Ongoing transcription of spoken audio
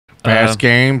Fast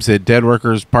games at Dead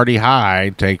Workers Party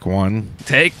High. Take one.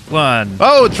 Take one.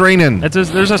 Oh, it's raining.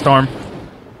 There's a storm.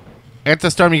 It's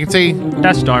a storm. You can see.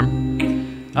 That's storm.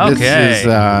 Okay. This is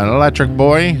Electric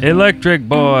Boy. Electric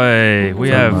Boy. We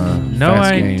From, have no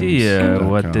idea fastgames.com.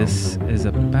 what this is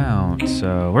about,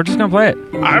 so we're just gonna play it.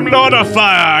 I'm Lord of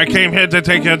Fire. I came here to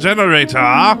take your generator.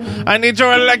 I need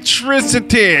your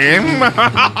electricity.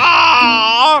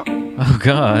 Oh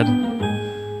God.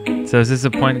 So is this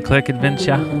a point-and-click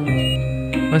adventure?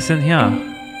 What's in here?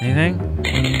 Anything?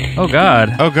 Oh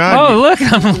God. Oh God. Oh look,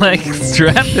 I'm like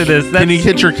strapped to this. Can you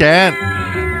get your cat?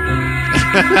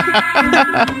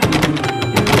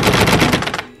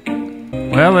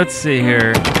 Well, let's see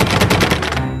here.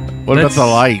 What about the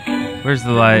light Where's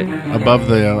the light? above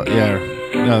the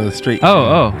the street?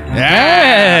 Oh.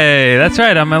 Hey, that's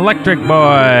right. I'm Electric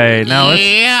Boy. Now let's.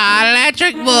 Yeah,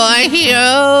 Electric Boy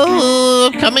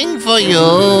here, coming for you.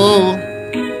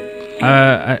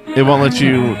 It won't let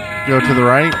you go to the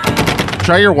right.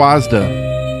 Try your WASD.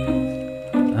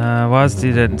 WASD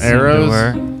didn't seem Arrows? to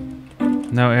work.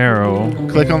 No arrow.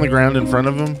 Click on the ground in front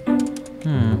of him.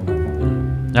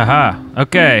 Aha.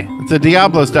 Okay. It's a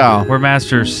Diablo style. We're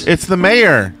masters. It's the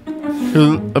mayor,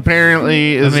 who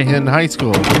apparently is in high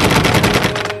school.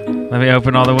 Let me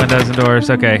open all the windows and doors.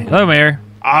 Okay. Hello, Mayor.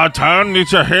 Our town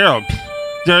needs your help.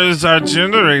 There's a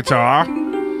generator,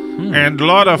 and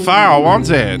Lord of Fire wants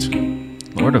it.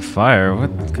 Lord of Fire.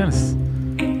 What kind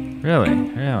of? Really?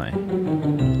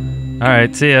 All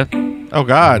right. See ya. Oh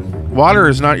God, water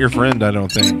is not your friend. I don't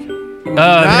think. Oh,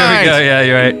 there we go. Yeah,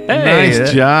 you're right. Hey,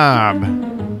 Nice job.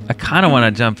 I kind of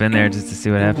want to jump in there just to see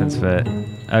what happens, but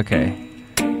okay.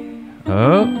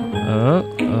 Oh.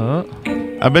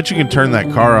 I bet you can turn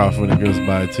that car off when it goes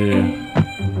by too.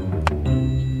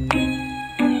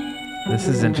 This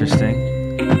is interesting.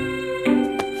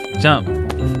 Jump.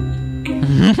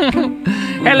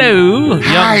 Hello,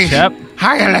 young chap.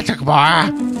 Hi, Electric Boy.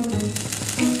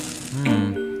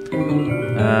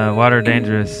 Water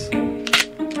dangerous.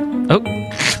 Oh.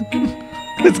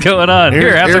 What's going on?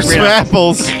 Here, have here's some some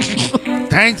apples.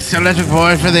 Thanks, Electric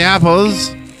Boy, for the apples.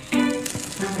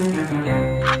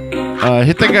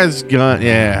 Hit that guy's gun.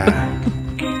 Yeah.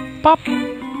 Pop.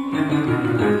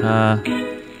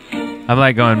 I'm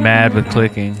like going mad with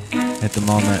clicking at the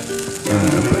moment.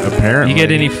 Apparently. You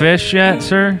get any fish yet,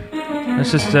 sir?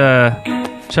 Let's just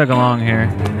chug along here.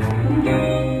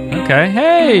 Okay.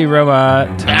 Hey,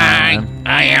 robot. Time.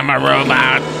 I am a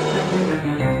robot.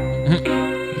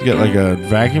 You get like a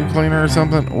vacuum cleaner or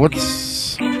something.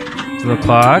 What's The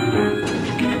clock.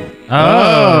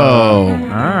 Oh.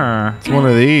 Ah. It's one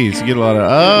of these. You get a lot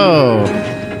of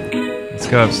Let's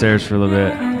go upstairs for a little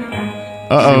bit.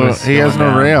 what's He has going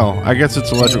no down. rail. I guess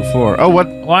it's electric floor. Oh, what?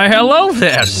 Why, hello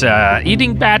there, sir.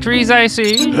 Eating batteries, I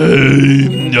see.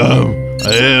 No,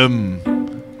 I am.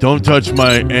 Don't touch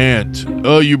my ant.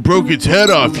 Oh, you broke its head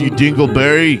off, you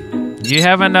dingleberry. Do you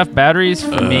have enough batteries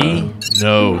for me?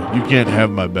 No, you can't have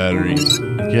my batteries.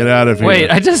 Get out of here. Wait,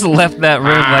 I just left that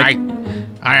room like.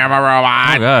 I am a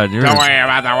robot. Oh God, Don't worry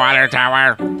about the water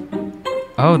tower.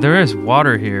 Oh, there is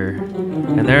water here,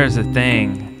 and there is a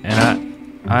thing,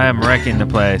 and I am wrecking the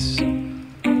place.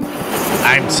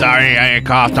 I'm sorry I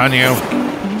coughed on you.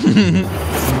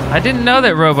 I didn't know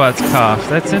that robots cough.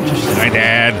 That's interesting. My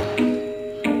dad.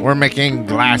 We're making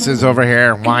glasses over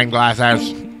here, wine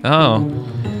glasses. Oh,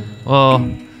 well,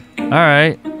 all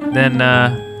right. Then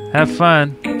have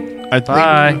fun.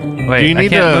 Bye. Wait, Do you need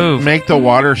I can't to move. make the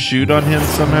water shoot on him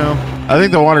somehow? I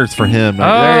think the water's for him.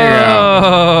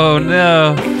 Oh There you go.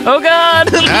 no! Oh God!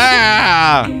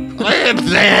 Ah!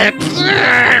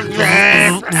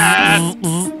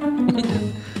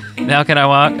 Now can I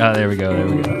walk? Oh, there we go. There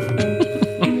we go.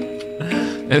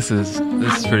 This is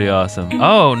pretty awesome.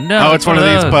 Oh no! Oh, it's one of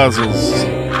these puzzles.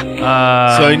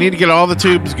 Uh, So you need to get all the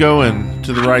tubes going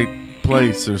to the right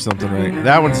place or something, right?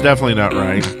 That one's definitely not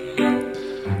right.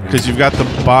 Because you've got the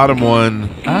bottom one.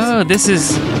 Oh, this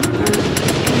is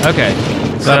okay.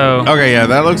 So Okay, yeah,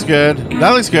 that looks good.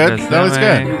 That looks good. That's That looks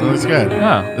that good. way. That looks good.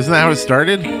 Oh. Isn't that how it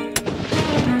started?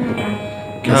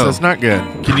 Guess Oh. that's not good.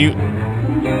 Can you?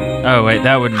 Oh wait,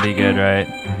 that wouldn't be good, right?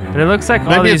 But it looks like all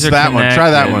Maybe these it's are that one. Try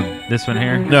that connected. one. This one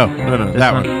here. No, This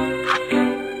that one?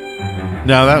 one.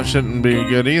 No, that shouldn't be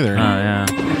good either. Oh yeah.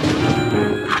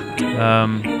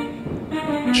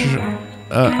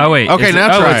 Oh wait. Okay, is now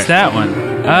it, try Oh, it's it. that one.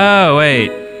 Oh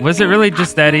wait. Was it really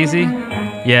just that easy?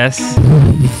 Yes.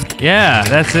 Yeah,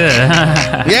 that's it.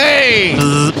 Yay!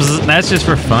 Bzz, bzz. That's just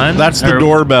for fun. That's the Or-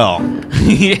 doorbell.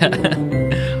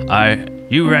 Yeah.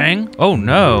 You rang? Oh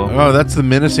no. Oh, that's the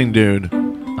menacing dude.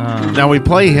 Now we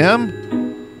play him.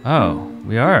 Oh,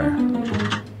 we are.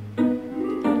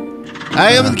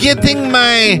 I am getting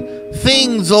my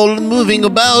things all moving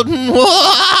about.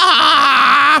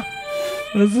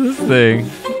 What's this thing?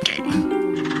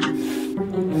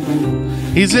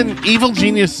 He's an evil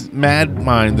genius mad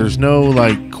mind. There's no,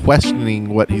 like,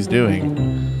 questioning what he's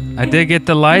doing. I did get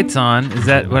the lights on. Is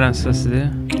that what I'm supposed to do?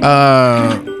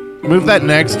 Move that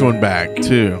next one back,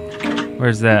 too.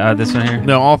 Where's that? This one here?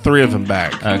 No, all three of them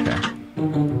back. Okay.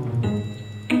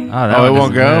 Oh, that Oh, it one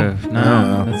won't doesn't go? move.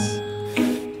 No. Oh. That's,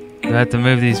 do I have to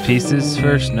move these pieces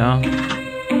first? No.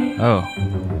 Oh.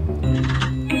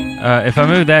 If I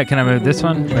move that, can I move this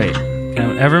one? Wait. Can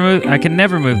I ever move? I can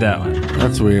never move that one.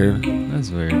 That's weird. That's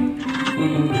weird.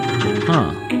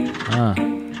 Huh.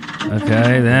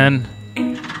 Okay, then.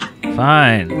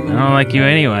 Fine. I don't like you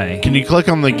anyway. Can you click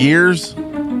on the gears?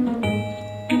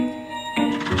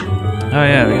 Oh,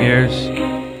 yeah, the gears.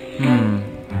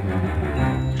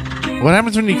 What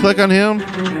happens when you click on him? He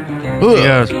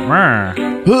goes, "Rrr,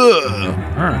 Ugh.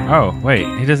 rrr." Oh, wait.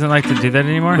 He doesn't like to do that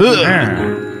anymore? Ugh.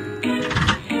 Rrr.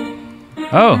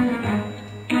 Oh.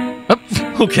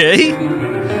 Okay.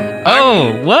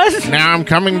 Oh, what? Now I'm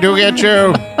coming to get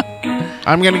you.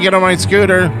 I'm gonna get on my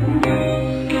scooter.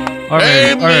 Or I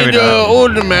maybe- or maybe made not.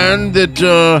 older man that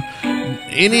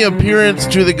any appearance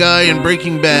to the guy in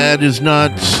Breaking Bad is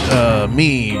not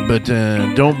me, but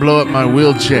don't blow up my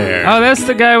wheelchair. Oh, that's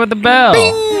the guy with the bell.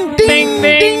 Ding, ding,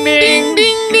 ding,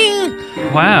 ding, ding.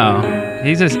 Wow.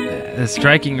 He's a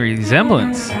striking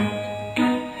resemblance.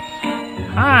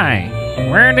 Hi.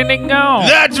 Where did it go?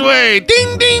 That way.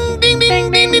 Ding, ding, ding,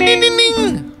 ding, ding, ding, ding, ding,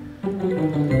 ding.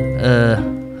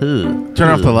 Turn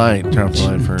off the light. Turn off the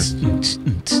light first.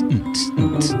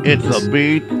 It's a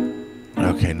beat.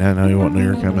 Okay, now you won't know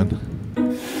you're coming.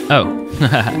 Oh.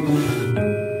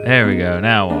 There we go.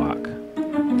 Now walk.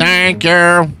 Thank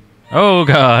you. Oh,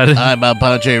 God. I'm a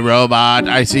punchy robot.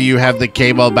 I see you have the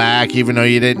cable back, even though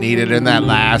you didn't need it in that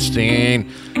last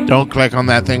scene. Don't click on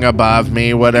that thing above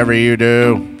me, whatever you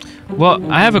do. Well,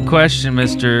 I have a question,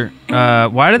 mister.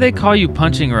 Why do they call you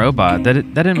Punching Robot? That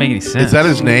didn't make any sense. Is that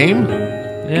his name?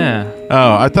 Yeah.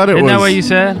 Oh, I thought it Isn't was. that what you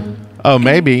said? Oh,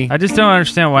 maybe. I just don't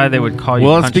understand why they would call you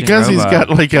Well, it's Punching because Robot. he's got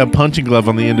like a punching glove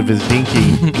on the end of his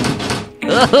dinky.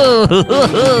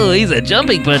 Oh, he's a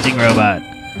jumping punching robot.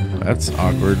 That's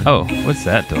awkward. Oh, what's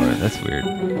that door? That's weird.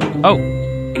 Oh,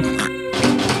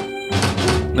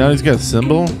 Now he's got a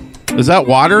symbol. Is that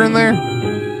water in there?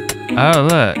 oh,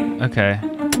 look. Okay.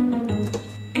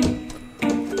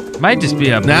 Might just be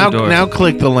a blue door. Now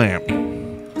click the lamp.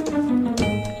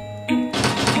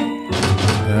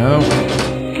 No.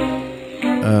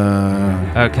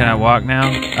 Oh, can I walk now?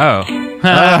 Oh.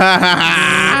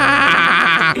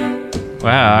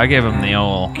 Wow, I gave him the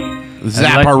old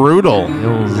Zapparoodle.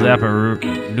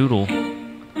 noodle.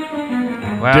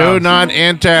 Wow. Do not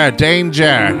enter.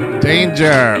 Danger.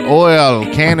 Danger. Oil,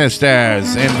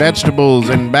 canisters, and vegetables,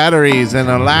 and batteries, and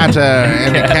a ladder,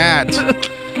 and a cat,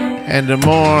 and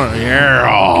more.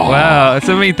 Yeah. Wow,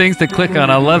 so many things to click on.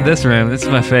 I love this room. This is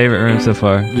my favorite room so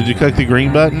far. Did you click the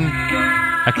green button?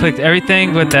 I clicked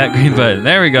everything with that green button.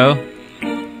 There we go.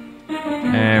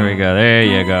 There we go. There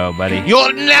you go, buddy.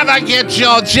 You'll never get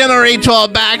your generator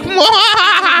back. Oh,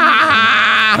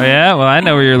 yeah? Well, I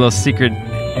know where your little secret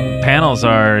panels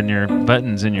are and your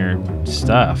buttons and your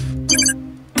stuff.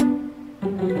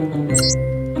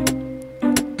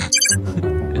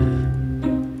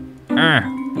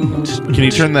 Can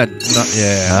you turn that?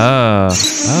 Yeah.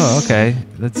 Oh, okay.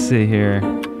 Let's see here.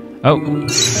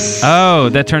 Oh,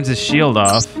 that turns his shield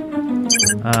off.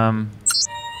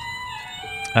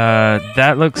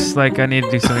 That looks like I need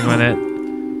to do something with it.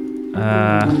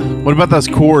 What about those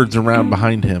cords around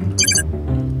behind him?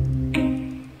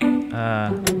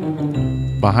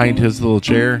 Behind his little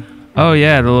chair? Oh,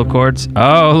 yeah, the little cords.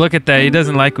 Oh, look at that. He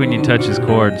doesn't like when you touch his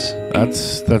cords.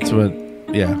 That's what.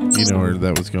 Yeah, you know where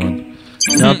that was going.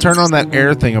 Now turn on that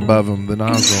air thing above him, the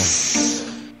nozzle.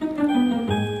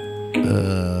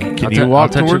 Can you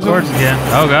walk I'll touch your towards cords him? again.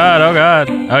 Oh, God. Oh, God.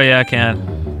 Oh, yeah, I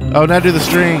can. Oh, now do the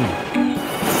string.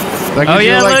 That gives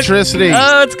you electricity. Look.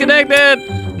 Oh, it's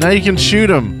connected. Now you can shoot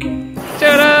him.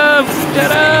 Shut up.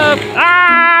 Shut up.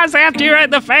 Ah, I zapped you right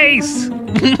in the face.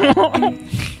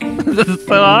 This is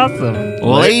so awesome.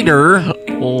 Later.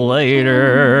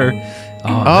 Later.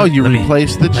 Oh, you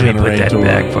replaced the Let me put generator.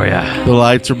 that back for you. The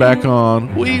lights are back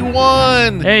on. We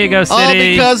won. There you go, All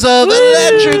City. because of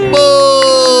Electric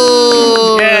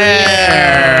Bull.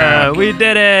 Yeah, we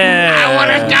did it. I would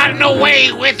have gotten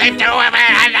away with it to have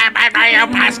a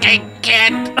basket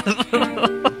kid.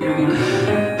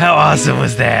 How awesome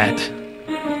was that?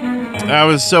 That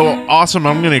was so awesome.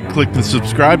 I'm going to click the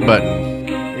subscribe button.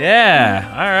 Yeah.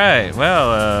 All right.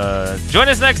 Well, join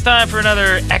us next time for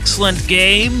another excellent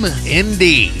game.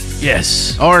 Indeed.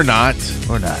 Yes. Or not.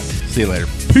 Or not. See you later.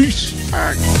 Peace. All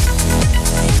right.